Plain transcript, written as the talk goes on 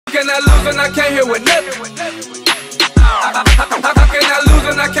can I lose and I can't hit with nothing? How can I lose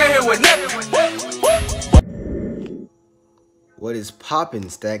and I can't hit with nothing? What is poppin',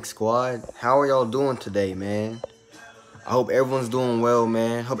 Stack Squad? How are y'all doing today, man? I hope everyone's doing well,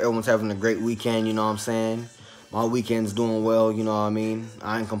 man. Hope everyone's having a great weekend, you know what I'm saying? My weekend's doing well, you know what I mean?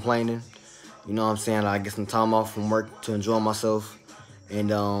 I ain't complaining. You know what I'm saying? I get some time off from work to enjoy myself. And,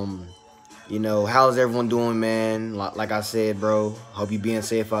 you know, how's everyone doing, man? Like I said, bro, hope you being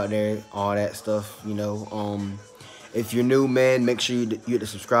safe out there, all that stuff, you know. If you're new, man, make sure you hit the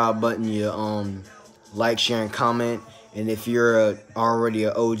subscribe button, you like, share, and comment. And if you're already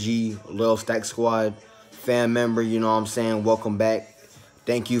an OG Loyal Stack Squad fan member, you know what I'm saying, welcome back.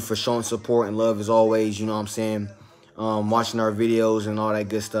 Thank you for showing support and love as always, you know what I'm saying, watching our videos and all that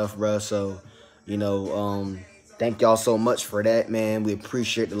good stuff, bro. So, you know, thank y'all so much for that, man. We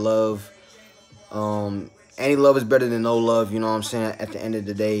appreciate the love. Any love is better than no love, you know what I'm saying, at the end of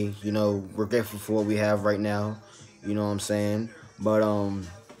the day. You know, we're grateful for what we have right now, you know what I'm saying. But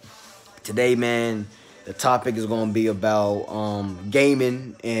today, man, the topic is going to be about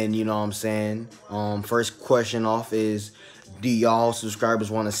gaming, and you know what I'm saying. First question off is, do y'all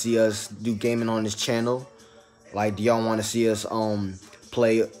subscribers want to see us do gaming on this channel? Like, do y'all want to see us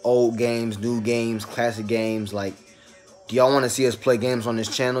play old games, new games, classic games? Like, do y'all want to see us play games on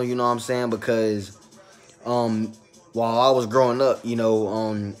this channel, you know what I'm saying? Because while I was growing up, you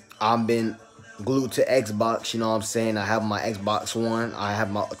know, I've been glued to Xbox, you know what I'm saying? I have my Xbox One, I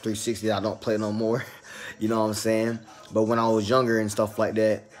have my 360, I don't play no more, you know what I'm saying? But when I was younger and stuff like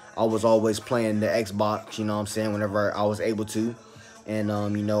that, I was always playing the Xbox, you know what I'm saying, whenever I was able to. And,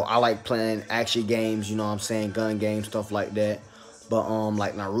 you know, I like playing action games, you know what I'm saying, gun games, stuff like that. But,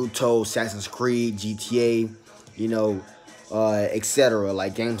 like Naruto, Assassin's Creed, GTA, you know, etc.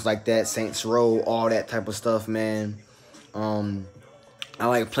 Like games like that, Saints Row, all that type of stuff, man. I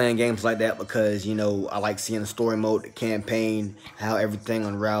like playing games like that because, you know, I like seeing the story mode, the campaign, how everything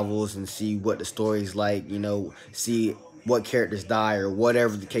unravels, and see what the story's like, you know, see what characters die or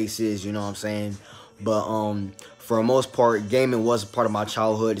whatever the case is, you know what I'm saying. But for the most part, gaming was a part of my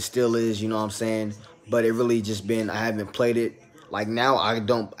childhood. It still is, you know what I'm saying. But it really just been, I haven't played it. Like now, I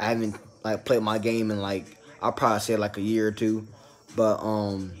haven't like played my game in like, I'll probably say like a year or two. But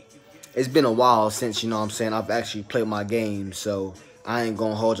it's been a while since, you know what I'm saying, I've actually played my game. So I ain't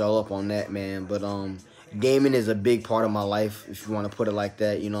gonna hold y'all up on that, man. But gaming is a big part of my life, if you want to put it like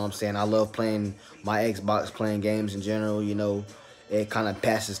that, you know what I'm saying. I love playing my Xbox, playing games in general, you know. It kind of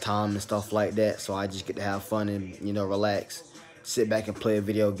passes time and stuff like that, so I just get to have fun and, you know, relax, sit back and play a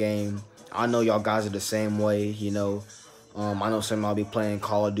video game. I know y'all guys are the same way, you know. I know some of y'all be playing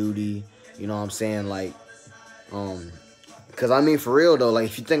Call of Duty, you know what I'm saying, like, because, I mean, for real, though, like,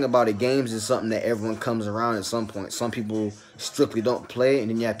 if you think about it, games is something that everyone comes around at some point. Some people strictly don't play it,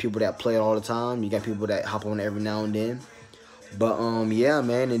 and then you have people that play it all the time. You got people that hop on every now and then. But, yeah,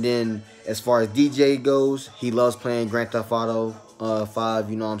 man, and then as far as DJ goes, he loves playing Grand Theft Auto 5,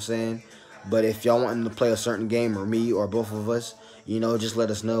 you know what I'm saying? But if y'all want him to play a certain game, or me, or both of us, you know, just let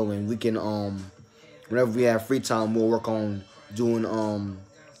us know, and we can, whenever we have free time, we'll work on doing,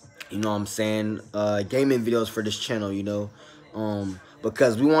 you know what I'm saying, gaming videos for this channel, you know,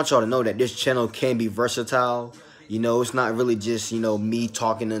 because we want y'all to know that this channel can be versatile. You know, it's not really just, you know, me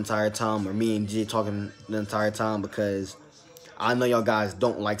talking the entire time, or me and G talking the entire time, because I know y'all guys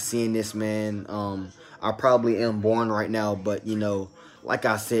don't like seeing this, man. I probably am boring right now, but, you know, like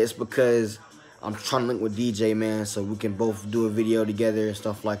I said, it's because I'm trying to link with DJ, man, so we can both do a video together and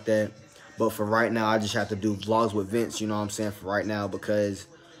stuff like that. But for right now, I just have to do vlogs with Vince, you know what I'm saying, for right now, because,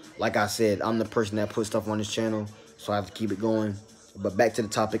 like I said, I'm the person that puts stuff on this channel, so I have to keep it going. But back to the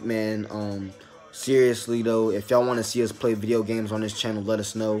topic, man. Seriously, though, if y'all want to see us play video games on this channel, let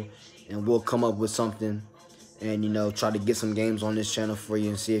us know, and we'll come up with something. And, you know, try to get some games on this channel for you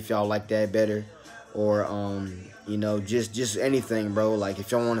and see if y'all like that better. Or, you know, just anything, bro. Like,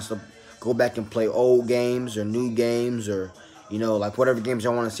 if y'all want us to go back and play old games or new games, or, you know, like, whatever games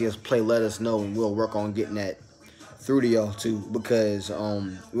y'all want to see us play, let us know, and we'll work on getting that through to y'all, too. Because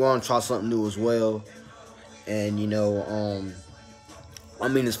we want to try something new as well. And, you know, I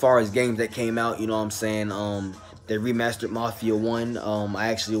mean, as far as games that came out, you know what I'm saying, they remastered Mafia 1. I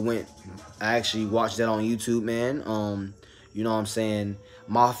actually watched that on YouTube, man. You know what I'm saying,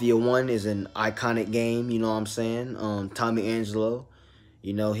 Mafia 1 is an iconic game, you know what I'm saying. Tommy Angelo,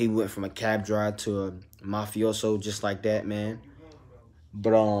 you know, he went from a cab driver to a mafioso just like that, man. But,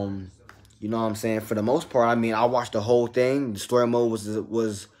 you know what I'm saying, for the most part, I mean, I watched the whole thing. The story mode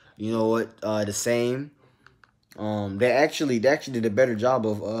was you know what, the same. They actually did a better job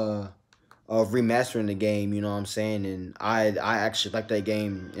of of remastering the game, you know what I'm saying? And I actually like that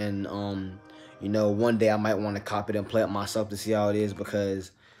game, and you know, one day I might want to copy it and play it myself to see how it is,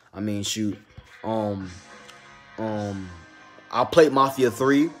 because I mean, shoot, um um I played Mafia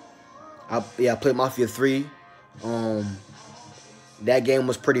 3. I played Mafia 3. That game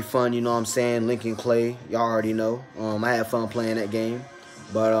was pretty fun, you know what I'm saying? Lincoln Clay, y'all already know. I had fun playing that game.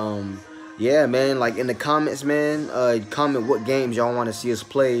 But yeah, man, like in the comments, man, comment what games y'all want to see us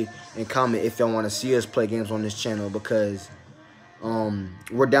play, and comment if y'all want to see us play games on this channel, because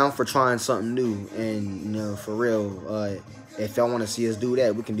we're down for trying something new. And you know, for real, if y'all want to see us do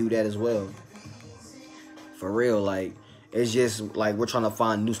that, we can do that as well. For real, like, it's just like we're trying to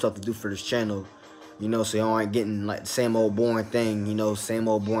find new stuff to do for this channel, you know, so y'all aren't getting like the same old boring thing, you know, same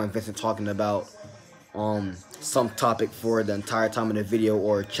old boring Vincent talking about some topic for the entire time of the video,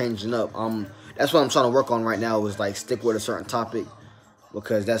 or changing up. That's what I'm trying to work on right now, is like stick with a certain topic,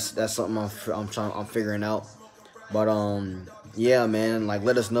 because that's something I'm figuring out. But yeah, man, like,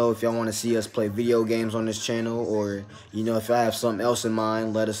 let us know if y'all want to see us play video games on this channel, or you know, if y'all have something else in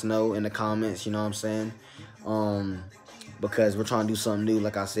mind, let us know in the comments, you know what I'm saying? Because we're trying to do something new.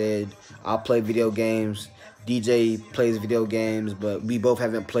 Like I said, I play video games, DJ plays video games, but we both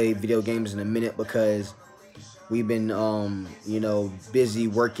haven't played video games in a minute, because we've been you know, busy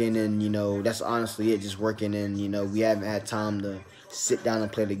working, and you know, that's honestly it, just working, and you know, we haven't had time to sit down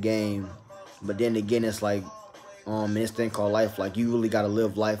and play the game. But then again, it's like in this thing called life, like, you really gotta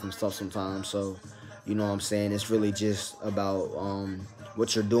live life and stuff sometimes. So you know what I'm saying, it's really just about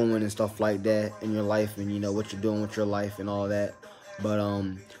what you're doing and stuff like that in your life, and you know, what you're doing with your life and all that. But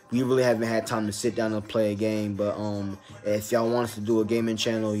we really haven't had time to sit down and play a game. But if y'all want us to do a gaming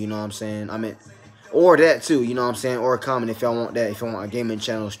channel, you know what I'm saying, I mean, or that too, you know what I'm saying, or a comment if y'all want that, if y'all want a gaming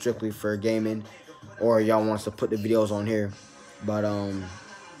channel strictly for gaming, or y'all want us to put the videos on here. But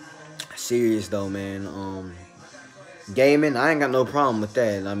serious though, man, gaming, I ain't got no problem with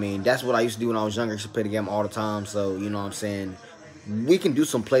that. I mean, that's what I used to do when I was younger. I used to play the game all the time. So you know what I'm saying, we can do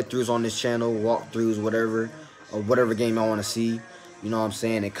some playthroughs on this channel, walkthroughs, whatever, or whatever game y'all want to see. You know what I'm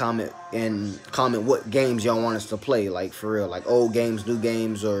saying, and comment what games y'all want us to play, like, for real, like old games, new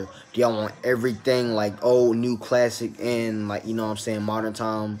games, or do y'all want everything, like old, new, classic, and like, you know what I'm saying, modern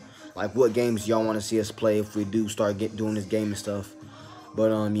time. Like, what games y'all want to see us play if we do start doing this gaming stuff.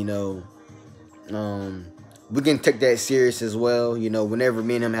 But you know, we can take that serious as well. You know, whenever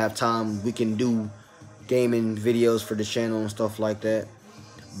me and him have time, we can do gaming videos for the channel and stuff like that.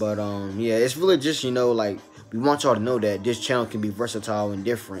 But yeah, it's really just, you know, like, we want y'all to know that this channel can be versatile and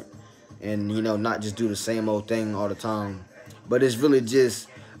different, and you know, not just do the same old thing all the time. But it's really just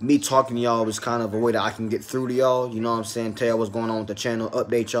me talking to y'all is kind of a way that I can get through to y'all, you know what I'm saying, tell y'all what's going on with the channel,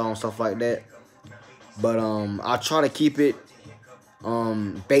 update y'all and stuff like that. But I try to keep it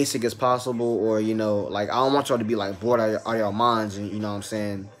basic as possible, or you know, like, I don't want y'all to be like bored out of y'all minds, and you know what I'm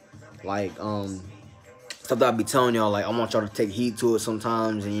saying, like stuff that I be telling y'all, like, I want y'all to take heed to it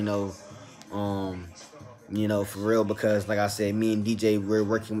sometimes, and you know, for real, because like I said, me and DJ, we're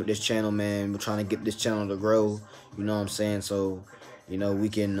working with this channel, man. We're trying to get this channel to grow, you know what I'm saying, so you know, we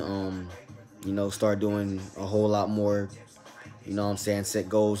can you know, start doing a whole lot more, you know what I'm saying, set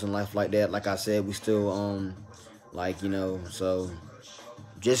goals in life like that. Like I said, we still like, you know, so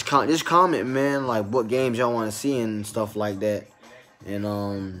just comment, man, like, what games y'all want to see and stuff like that.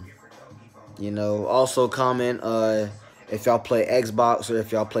 And you know, also comment if y'all play Xbox or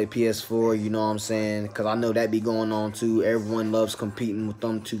if y'all play PS4, you know what I'm saying, because I know that be going on too. Everyone loves competing with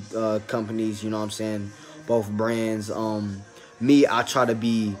them two companies, you know what I'm saying, both brands. Me, I try to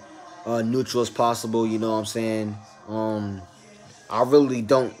be neutral as possible, you know what I'm saying. I really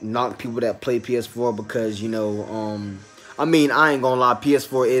don't knock people that play PS4, because, you know, I mean, I ain't gonna lie,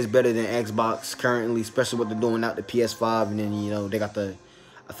 PS4 is better than Xbox currently, especially what they're doing out the PS5, and then, you know, they got the,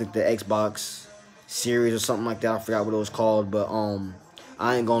 I think, the Xbox Series or something like that. I forgot what it was called, but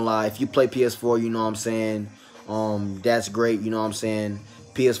I ain't gonna lie, if you play PS4, you know what I'm saying, that's great, you know what I'm saying.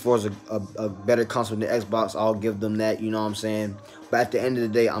 PS4 is a better console than Xbox, I'll give them that, you know what I'm saying. But at the end of the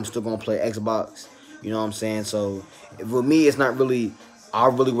day, I'm still gonna play Xbox, you know what I'm saying. So for me, it's not really, I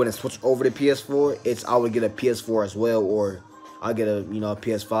really wouldn't switch over to PS4. It's, I would get a PS4 as well, or I'll get a, you know, a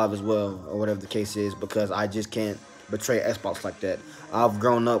PS5 as well, or whatever the case is, because I just can't betray Xbox like that. I've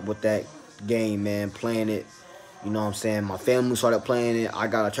grown up with that game, man, playing it, you know what I'm saying. My family started playing it, I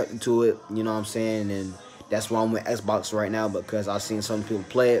got attracted to it, you know what I'm saying, and that's why I'm with Xbox right now, because I've seen some people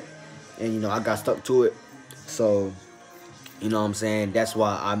play it, and you know, I got stuck to it. So you know what I'm saying, that's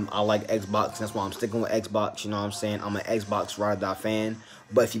why I like Xbox. That's why I'm sticking with Xbox, you know what I'm saying. I'm an Xbox ride or die fan.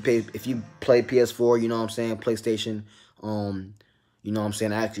 But if you play PS4, you know what I'm saying, PlayStation, You know what I'm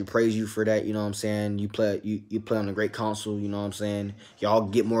saying? I actually praise you for that. You know what I'm saying? You play on a great console. You know what I'm saying? Y'all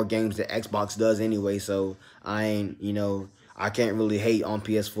get more games than Xbox does anyway. So I ain't, I can't really hate on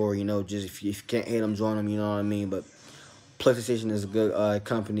PS4. Just if you can't hate them, join them. You know what I mean? But PlayStation is a good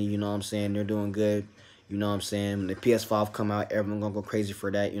company. You know what I'm saying? They're doing good. You know what I'm saying? When the PS5 come out, everyone gonna go crazy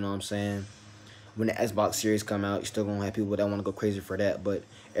for that. You know what I'm saying? When the Xbox Series come out, you're still gonna have people that want to go crazy for that. But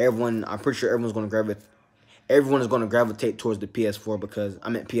I'm pretty sure everyone's gonna gravitate. Everyone is gonna gravitate towards the PS4 because I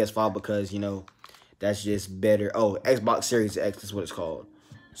meant PS5 because that's just better. Oh, Xbox Series X is what it's called.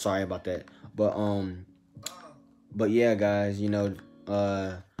 Sorry about that. But yeah, guys,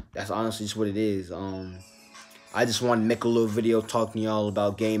 that's honestly just what it is. I just wanted to make a little video talking to y'all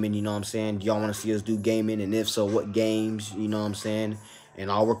about gaming, you know what I'm saying? Do y'all want to see us do gaming? And if so, what games, you know what I'm saying?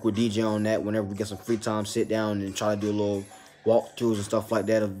 And I'll work with DJ on that whenever we get some free time, sit down and try to do a little walkthroughs and stuff like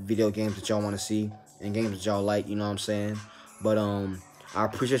that of video games that y'all want to see and games that y'all like, you know what I'm saying? But I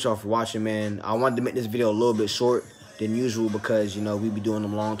appreciate y'all for watching, man. I wanted to make this video a little bit short than usual because, we be doing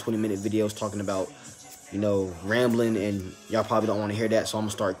them long 20-minute videos talking about, rambling, and y'all probably don't want to hear that, so I'm going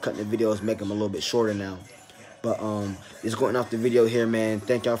to start cutting the videos, make them a little bit shorter now. But just going off the video here, man.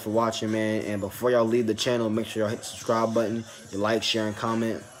 Thank y'all for watching, man. And before y'all leave the channel, make sure y'all hit the subscribe button, you like, share, and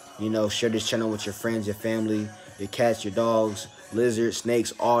comment. Share this channel with your friends, your family, your cats, your dogs, lizards,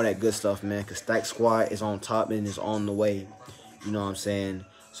 snakes, all that good stuff, man. Because Stack Squad is on top and is on the way. You know what I'm saying?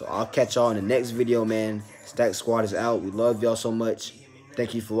 So I'll catch y'all in the next video, man. Stack Squad is out. We love y'all so much.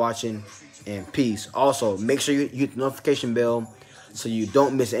 Thank you for watching, and peace. Also, make sure you hit the notification bell so you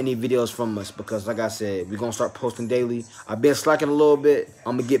don't miss any videos from us, because like I said, we're going to start posting daily. I've been slacking a little bit.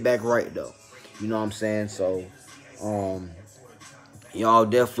 I'm going to get back right, though. You know what I'm saying? So, y'all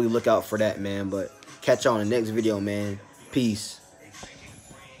definitely look out for that, man. But catch y'all in the next video, man. Peace.